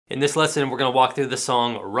In this lesson, we're going to walk through the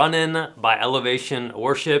song Runnin' by Elevation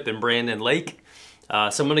Worship and Brandon Lake. So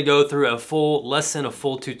I'm going to go through a full lesson, a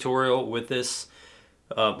full tutorial with this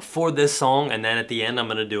for this song, and then at the end I'm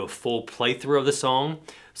going to do a full playthrough of the song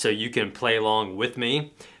so you can play along with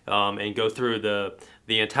me and go through the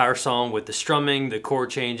entire song with the strumming, the chord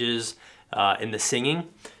changes, and the singing.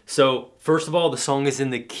 So first of all, the song is in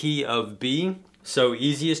the key of B. So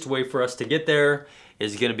easiest way for us to get there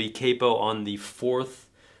is going to be capo on the 4th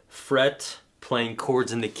fret, playing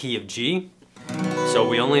chords in the key of G. So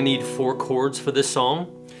we only need 4 chords for this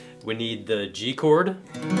song. We need the G chord.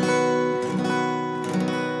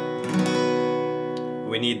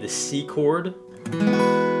 We need the C chord.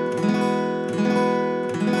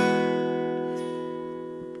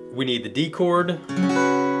 We need the D chord.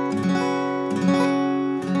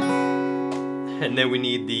 And then we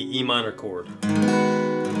need the E minor chord.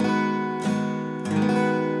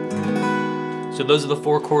 So those are the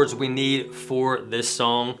 4 chords we need for this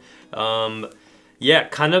song. Yeah,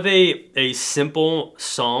 kind of a simple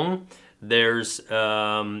song. There's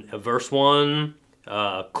a verse 1,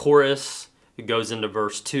 chorus, it goes into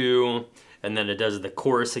verse 2, and then it does the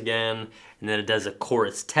chorus again, and then it does a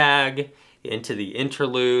chorus tag into the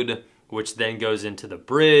interlude, which then goes into the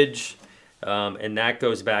bridge, and that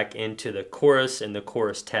goes back into the chorus and the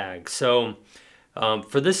chorus tag. So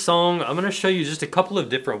for this song, I'm going to show you just a couple of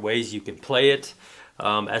different ways you can play it.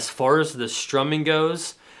 As far as the strumming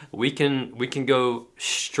goes, we can go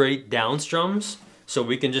straight down strums. So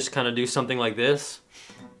we can just kind of do something like this.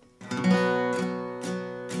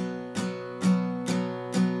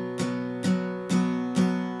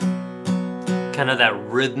 Kind of that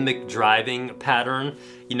rhythmic driving pattern.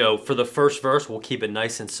 You know, for the first verse, we'll keep it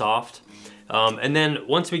nice and soft. And then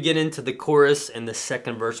once we get into the chorus and the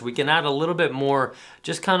second verse, we can add a little bit more,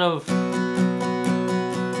 just kind of,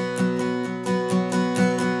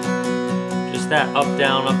 just that up,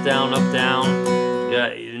 down, up, down, up, down.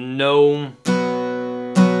 Yeah, none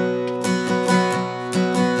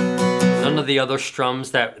of the other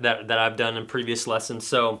strums that I've done in previous lessons.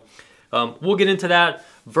 So we'll get into that.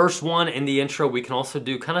 Verse 1 in the intro, we can also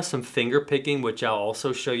do kind of some finger picking, which I'll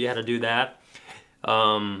also show you how to do that.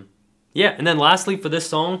 Yeah, and then lastly for this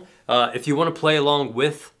song, if you want to play along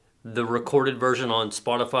with the recorded version on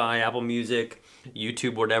Spotify, Apple Music,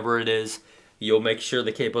 YouTube, whatever it is, you'll make sure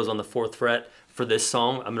the capo's on the 4th fret. For this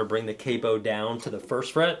song, I'm going to bring the capo down to the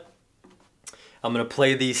 1st fret. I'm going to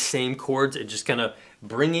play these same chords. It just kind of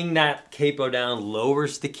bringing that capo down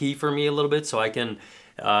lowers the key for me a little bit, so I can,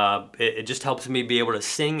 it just helps me be able to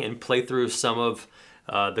sing and play through some of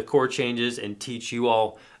the chord changes and teach you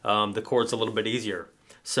all the chords a little bit easier.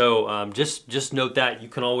 So just note that you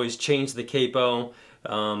can always change the capo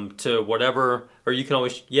to whatever, or you can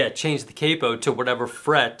always, yeah, change the capo to whatever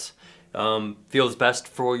fret feels best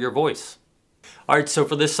for your voice. All right, so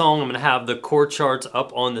for this song, I'm going to have the chord charts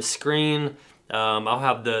up on the screen. I'll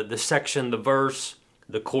have the section, the verse,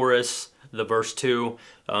 the chorus, the verse 2.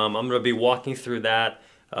 I'm going to be walking through that.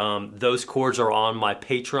 Those chords are on my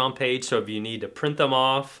Patreon page, so if you need to print them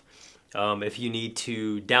off, if you need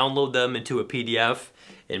to download them into a PDF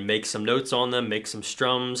and make some notes on them, make some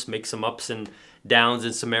strums, make some ups and downs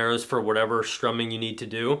and some arrows for whatever strumming you need to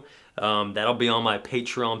do, that'll be on my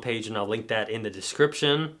Patreon page, and I'll link that in the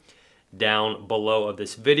description down below of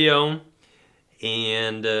this video.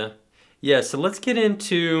 And yeah, so let's get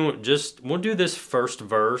into we'll do this first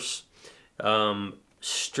verse,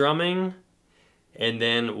 strumming, and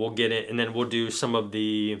then we'll get it, and then we'll do some of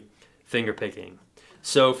the finger picking.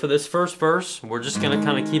 So for this first verse, we're just gonna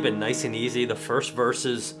kind of keep it nice and easy. The first verse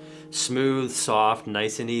is smooth, soft,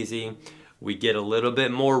 nice and easy. We get a little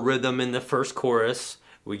bit more rhythm in the first chorus.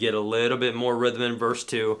 We get a little bit more rhythm in verse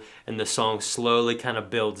 2, and the song slowly kind of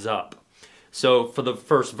builds up. So for the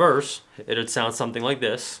first verse, it would sound something like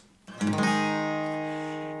this.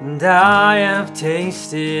 And I have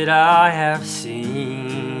tasted, I have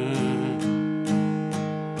seen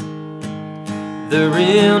the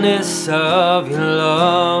realness of your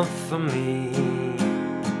love for me.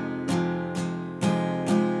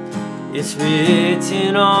 It's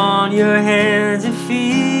written on your hands and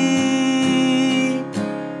feet.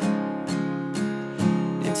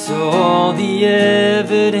 It's all the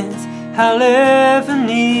evidence I'll ever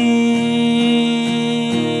need.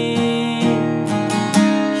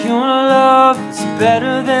 Your love is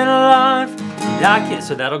better than life.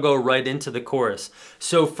 So that'll go right into the chorus.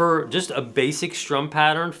 So for just a basic strum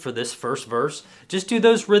pattern for this first verse, just do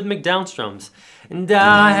those rhythmic down strums. And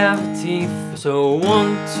I have teeth, so 1,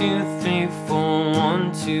 2, 3, 4,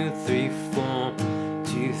 1, 2, 3, 4,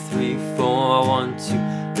 2, 3, 4, 1, 2,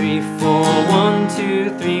 3, 4, 1, 2,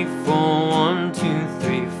 3, 4, 1, 2,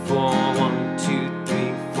 3, 4.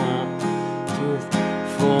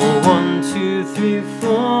 3, 4,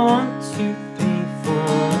 1, 2, 3, 4.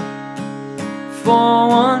 4,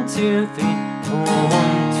 1, 2, 3, 4,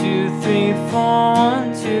 1, 2, 3, 4, 1,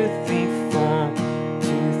 2, 3, 4,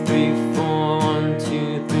 2, 3, 4, 1,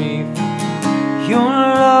 2, 3, 4. Your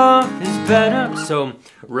love is better. So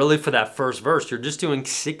really for that first verse, you're just doing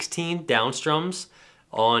 16 down strums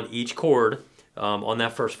on each chord on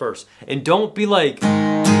that first verse. And don't be like 2, 3,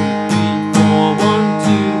 4, 1,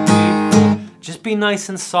 2, 3, 4. Just be nice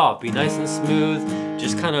and soft, be nice and smooth,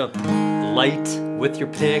 just kind of light with your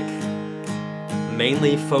pick,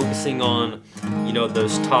 mainly focusing on, you know,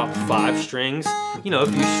 those top 5 strings. You know,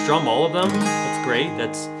 if you strum all of them, that's great,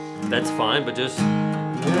 that's fine, but just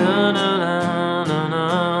na, na, na, na,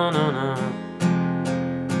 na, na, na.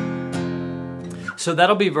 So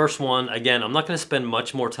that'll be verse 1. Again, I'm not going to spend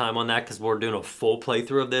much more time on that because we're doing a full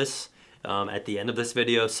playthrough of this at the end of this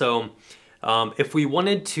video. So if we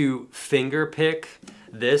wanted to finger pick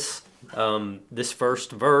this this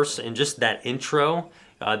first verse and just that intro,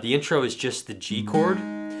 the intro is just the G chord.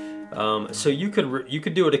 So you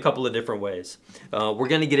could do it a couple of different ways. We're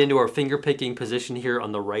going to get into our finger picking position here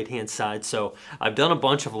on the right hand side. So I've done a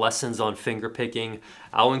bunch of lessons on finger picking.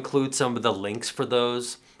 I'll include some of the links for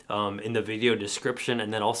those in the video description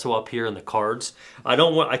and then also up here in the cards.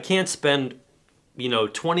 I can't spend, you know,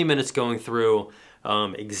 20 minutes going through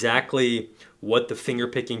exactly what the finger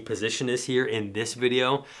picking position is here in this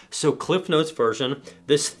video. So Cliff Notes version,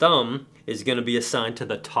 this thumb is going to be assigned to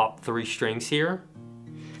the top 3 strings here.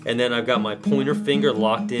 And then I've got my pointer finger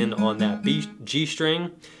locked in on that G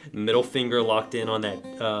string, middle finger locked in on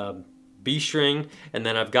that B string, and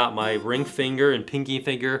then I've got my ring finger and pinky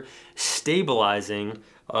finger stabilizing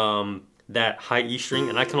that high E string,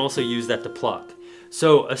 and I can also use that to pluck.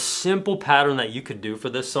 So a simple pattern that you could do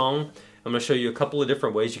for this song, I'm going to show you a couple of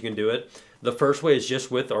different ways you can do it. The first way is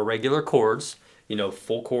just with our regular chords, you know,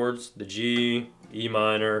 full chords, the G, E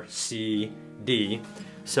minor, C, D.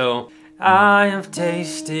 So I have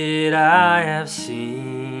tasted, I have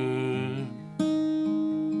seen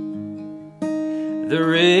the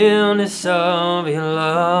realness of your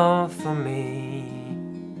love for me.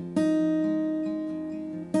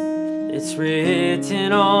 It's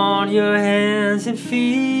written on your hands and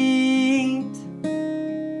feet.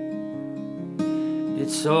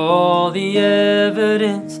 It's all the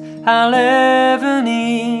evidence I'll ever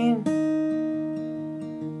need.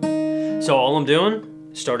 So all I'm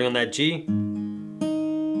doing, starting on that G,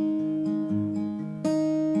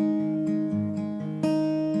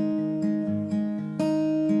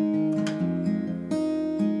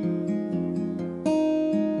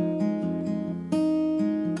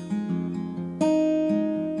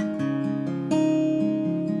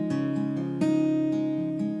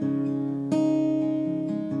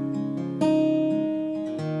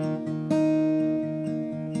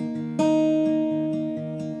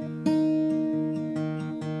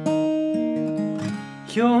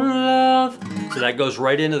 your love. So that goes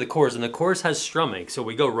right into the chorus, and the chorus has strumming, so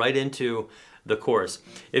we go right into the chorus.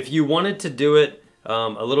 If you wanted to do it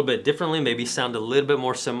a little bit differently, maybe sound a little bit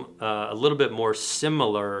more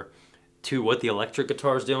similar to what the electric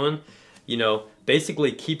guitar is doing, you know,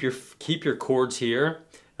 basically keep your chords here.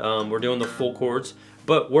 We're doing the full chords,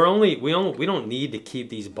 but we don't need to keep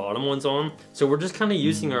these bottom ones on, so we're just kind of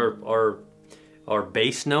using our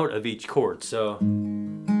bass note of each chord. So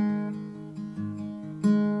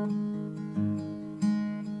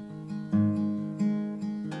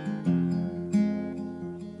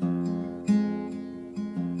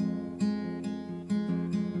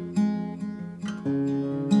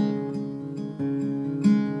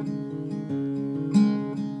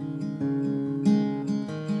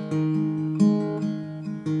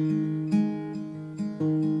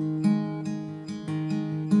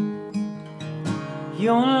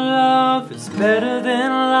your love is better than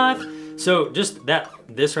life. So just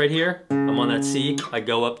this right here, I'm on that C, I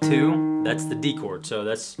go up 2, that's the D chord. So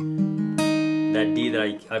that's that D that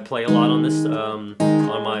I play a lot on this, on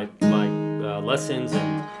my lessons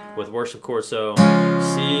and with worship chords. So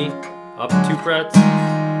C, up 2 frets.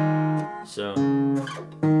 So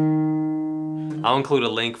I'll include a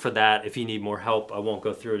link for that if you need more help. I won't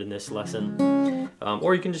go through it in this lesson.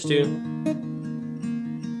 Or you can just do.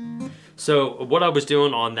 So what I was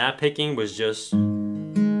doing on that picking was just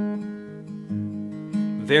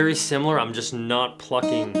very similar. I'm just not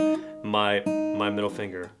plucking my middle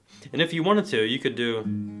finger. And if you wanted to, you could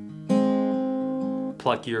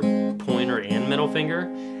pluck your pointer and middle finger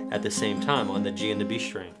at the same time on the G and the B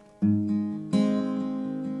string.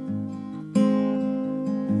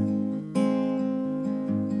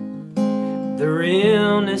 The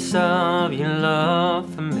realness of your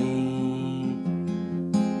love for me.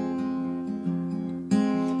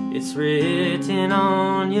 It's written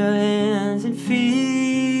on your hands and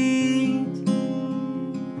feet.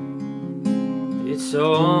 It's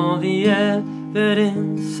all the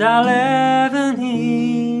evidence I'll ever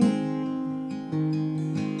need.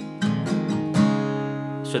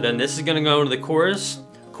 So then this is gonna go into the chorus.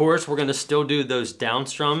 Chorus, we're gonna still do those down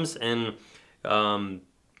strums, and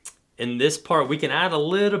in this part we can add a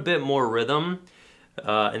little bit more rhythm.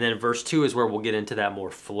 And then verse 2 is where we'll get into that more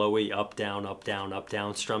flowy up, down, up, down, up,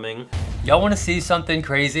 down strumming. Y'all wanna see something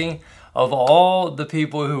crazy? Of all the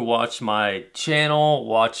people who watch my channel,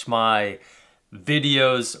 watch my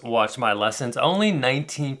videos, watch my lessons, only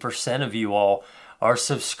 19% of you all are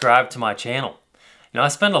subscribed to my channel. You know, I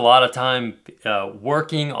spend a lot of time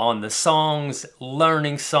working on the songs,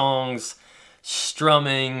 learning songs,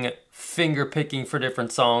 strumming, finger picking for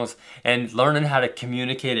different songs, and learning how to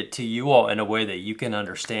communicate it to you all in a way that you can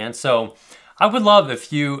understand. So I would love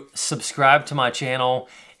if you subscribed to my channel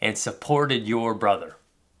and supported your brother.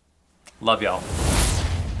 Love y'all.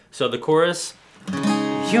 So the chorus.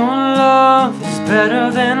 Your love is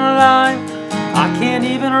better than life. I can't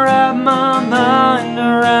even wrap my mind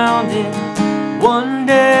around it. One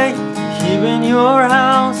day, here in your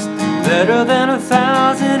house, better than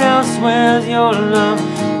 1,000 elsewhere. Your love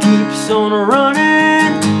keeps on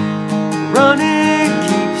running, running,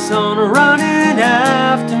 keeps on running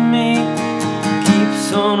after me.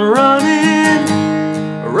 Keeps on running,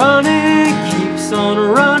 running, keeps on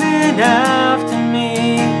running after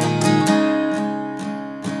me.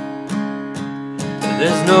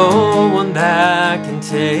 There's no one that can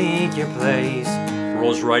take your place.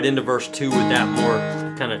 Rolls right into verse 2 with that more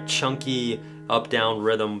kind of chunky up-down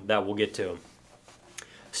rhythm that we'll get to.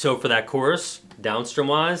 So for that chorus, down strum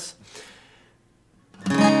wise,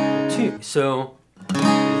 2. So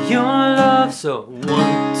your love. So 1,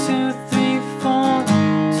 2, 3, 4.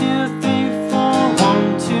 2, 3, 4.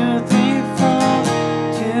 1, 2, 3, 4.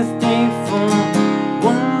 2, 3, 4.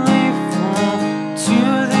 1, 3, 4.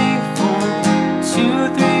 2, 3, 4. 2,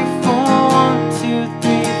 3, 4. 1, 2,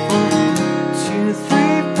 3, 4. 2,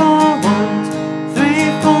 3, 4. 1, 3,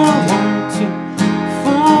 4. 1, 2,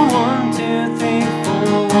 4. 1, 2, 3,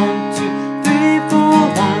 4. 1, 2, 3, 4.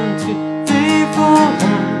 1, 2, 3, 4.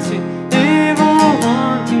 1, 2, 3, 4.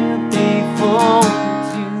 1, 2, 3, 4. 1,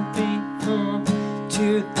 2, 3, 4.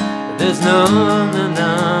 2. There's no.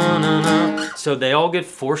 So they all get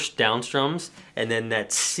forced down strums, and then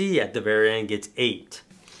that C at the very end gets 8.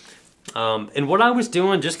 And what I was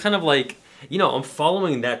doing, just kind of like, you know, I'm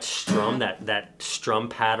following that strum, that strum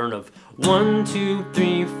pattern of 1, 2,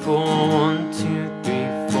 3, 4, 1, 2, 3,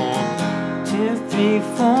 4, 2, 3,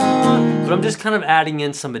 4. But I'm just kind of adding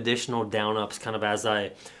in some additional down ups kind of as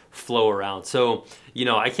I flow around. So, you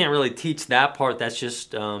know, I can't really teach that part. That's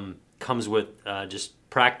just comes with just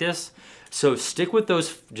practice. So stick with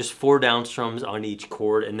those just 4 down strums on each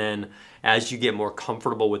chord, and then as you get more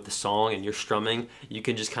comfortable with the song and your strumming, you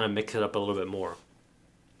can just kind of mix it up a little bit more.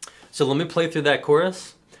 So let me play through that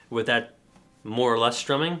chorus with that more or less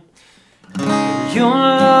strumming. Your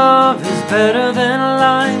love is better than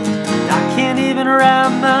life. I can't even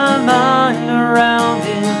wrap my mind around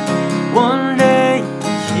it. One day,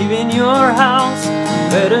 here in your house,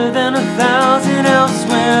 better than 1,000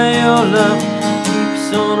 elsewhere. Your love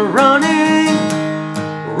keeps on running,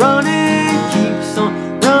 running, keeps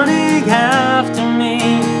on running after me.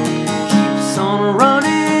 Keeps on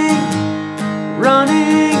running,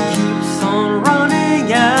 running, keeps on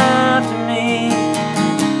running after me.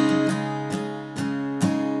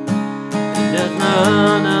 There's no.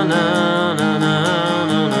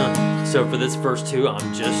 So for this verse 2,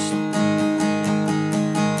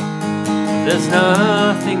 there's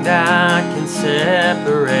nothing that can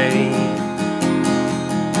separate.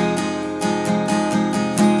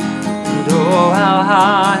 And oh, how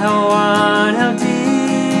high, how wide, how deep.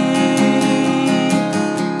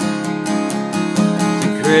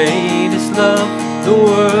 The greatest love the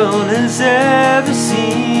world has ever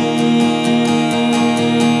seen.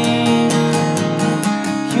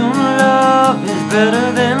 Your love is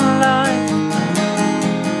better than life.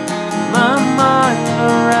 My mind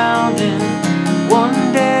around it.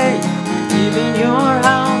 One day, leaving your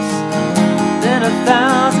house, then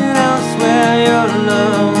 1,000 elsewhere. Your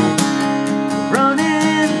love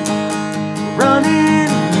running, running,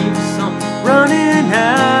 keeps on running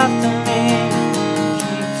after me.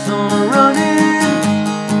 Keeps on running,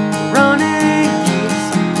 running, keeps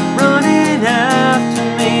on running after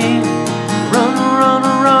me. Run, run,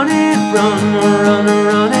 running, run, run,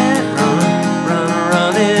 running.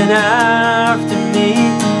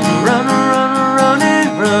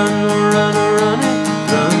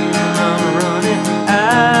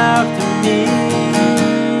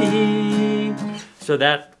 So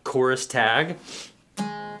that chorus tag,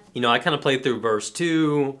 you know, I kind of played through verse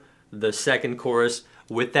 2, the second chorus,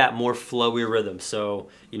 with that more flowy rhythm. So,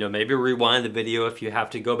 you know, maybe rewind the video if you have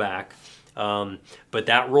to go back. But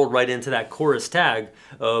that rolled right into that chorus tag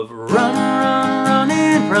of run, run,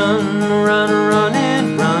 running, run, run,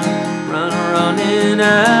 running, run, running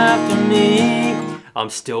after me. I'm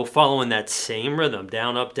still following that same rhythm,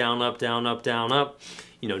 down, up, down, up, down, up, down, up.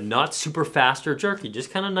 You know, not super fast or jerky,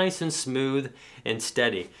 just kind of nice and smooth and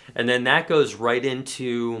steady. And then that goes right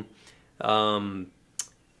into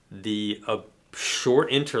the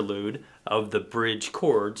short interlude of the bridge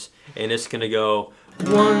chords, and it's gonna go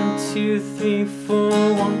 1, 2, 3, 4,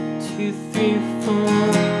 1, 2, 3, 4,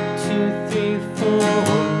 2, 3, 4,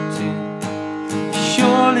 1, 2.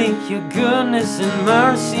 Surely your goodness and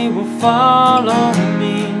mercy will follow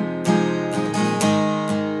me.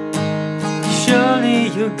 Surely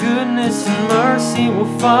your goodness and mercy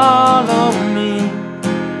will follow me.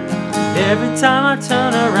 Every time I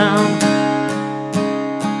turn around,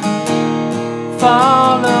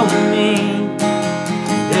 follow me.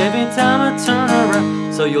 Every time I turn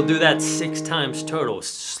around. So you'll do that 6 times total,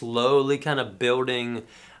 slowly kind of building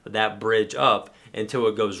that bridge up until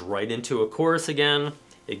it goes right into a chorus again.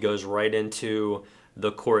 It goes right into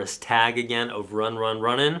the chorus tag again of run, run,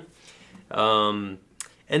 runnin'.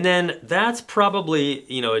 And then that's probably,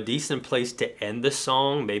 you know, a decent place to end the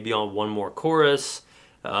song, maybe on one more chorus.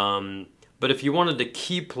 But if you wanted to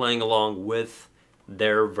keep playing along with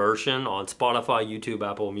their version on Spotify, YouTube,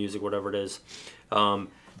 Apple Music, whatever it is,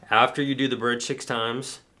 after you do the bridge 6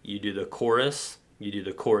 times, you do the chorus, you do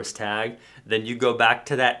the chorus tag, then you go back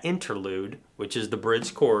to that interlude, which is the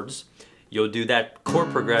bridge chords. You'll do that chord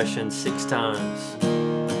progression 6 times.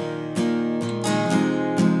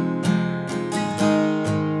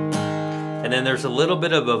 And then there's a little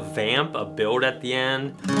bit of a vamp, a build at the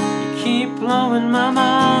end. You keep blowing my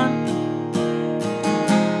mind.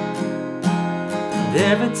 And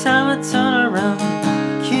every time I turn around,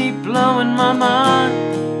 you keep blowing my mind.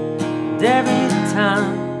 And every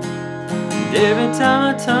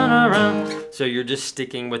time I turn around. So you're just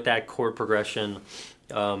sticking with that chord progression,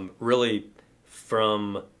 really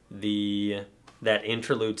from that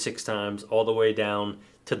interlude 6 times all the way down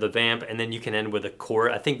to the vamp, and then you can end with a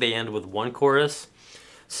chorus. I think they end with 1 chorus.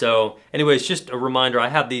 So anyways, just a reminder, I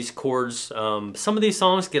have these chords. Some of these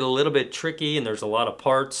songs get a little bit tricky and there's a lot of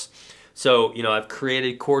parts. So, you know, I've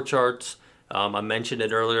created chord charts. I mentioned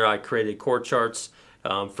it earlier, I created chord charts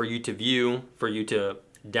for you to view, for you to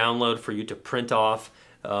download, for you to print off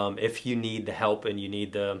if you need the help and you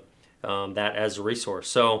need that as a resource.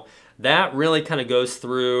 So that really kind of goes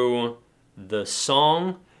through the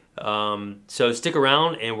song. So stick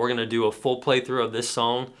around and we're going to do a full playthrough of this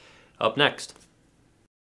song up next.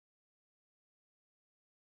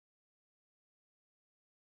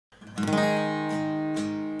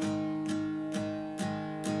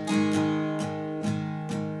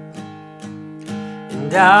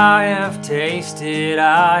 And I have tasted,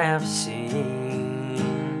 I have seen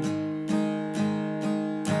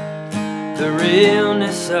the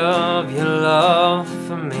realness of your love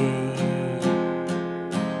for me.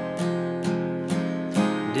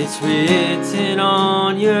 It's written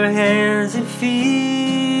on your hands and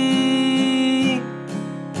feet.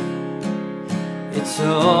 It's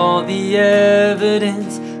all the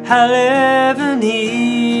evidence I'll ever need.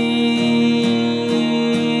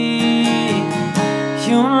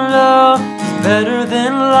 Your love is better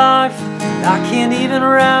than life. I can't even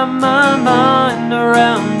wrap my mind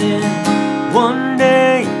around it. One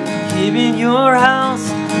day, here in your house,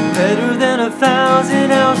 better than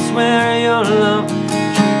 1,000 elsewhere. Your love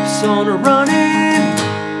keeps on running,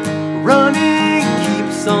 running,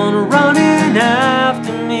 keeps on running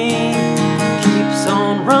after me. Keeps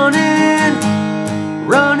on running,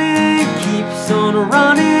 running, keeps on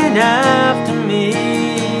running after me.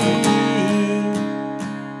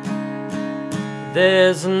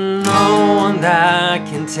 There's no one that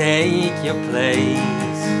can take your place.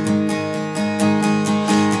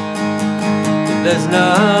 There's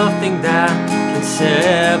nothing that can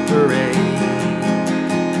separate.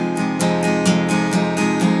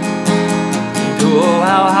 Oh,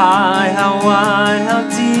 how high, how wide, how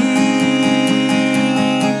deep.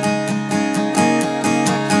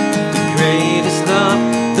 The greatest love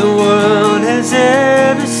the world has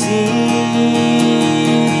ever seen.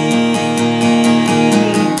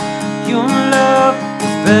 Your love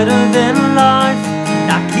is better than life,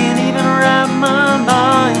 and I can't even wrap my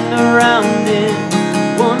mind around it.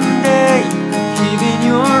 One day, here in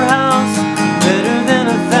your house, better than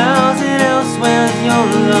 1,000 elsewhere. Your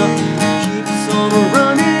love keeps on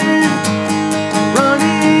running,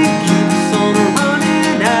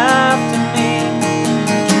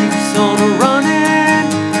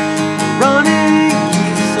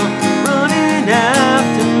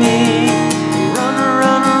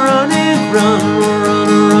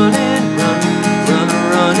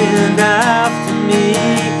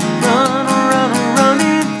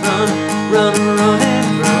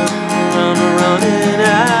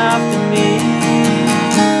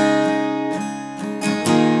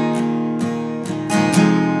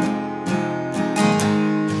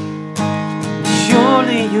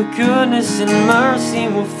 and mercy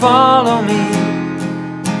will follow me.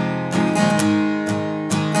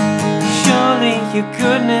 Surely your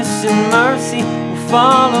goodness and mercy will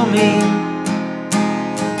follow me.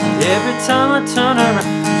 Every time I turn around,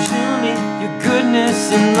 surely your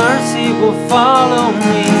goodness and mercy will follow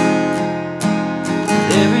me.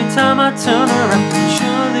 Every time I turn around,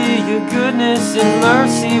 surely your goodness and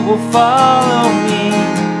mercy will follow me.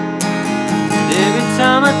 Every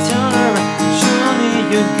time I turn around, surely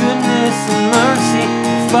your goodness and mercy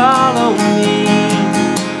will follow me.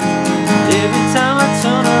 Every time I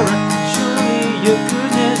turn around, surely your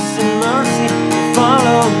goodness and mercy will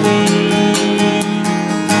follow me.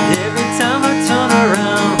 Every time I turn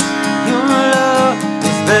around, your love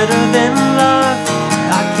is better than life.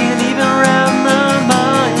 I can't even wrap my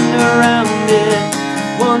mind around it.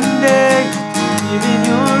 One day, live in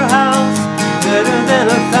your house, better than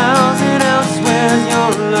 1,000 elsewhere.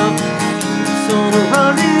 Your love keeps on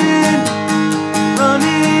running,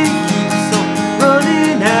 running, keeps on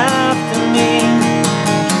running after me.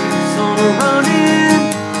 Keeps on running,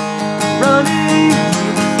 running,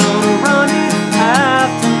 keeps on running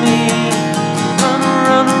after me. Run,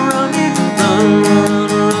 run, running, run, run,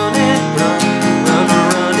 running, run, run,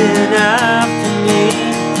 running after me.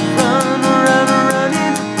 Run, run,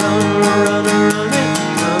 running, run, run, running,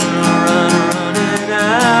 run, run, running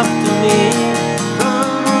after me.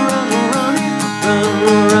 Run, run, running, run,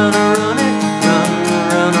 run, running, run,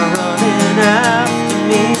 run, running after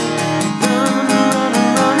me. Run, run,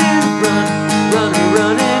 running, run, run,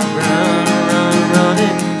 running, run, run,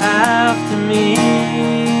 running after me.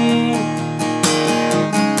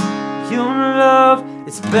 Your love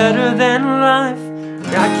is better than life.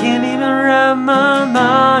 I can't even wrap my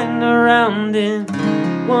mind around it.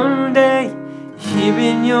 One day, here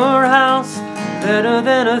in your house, better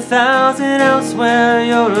than 1,000 elsewhere.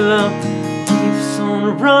 Your love keeps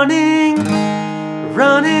on running,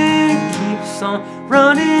 running, keeps on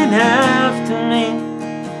running after me.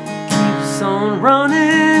 Keeps on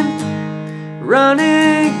running,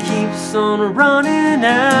 running, keeps on running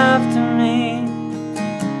after me.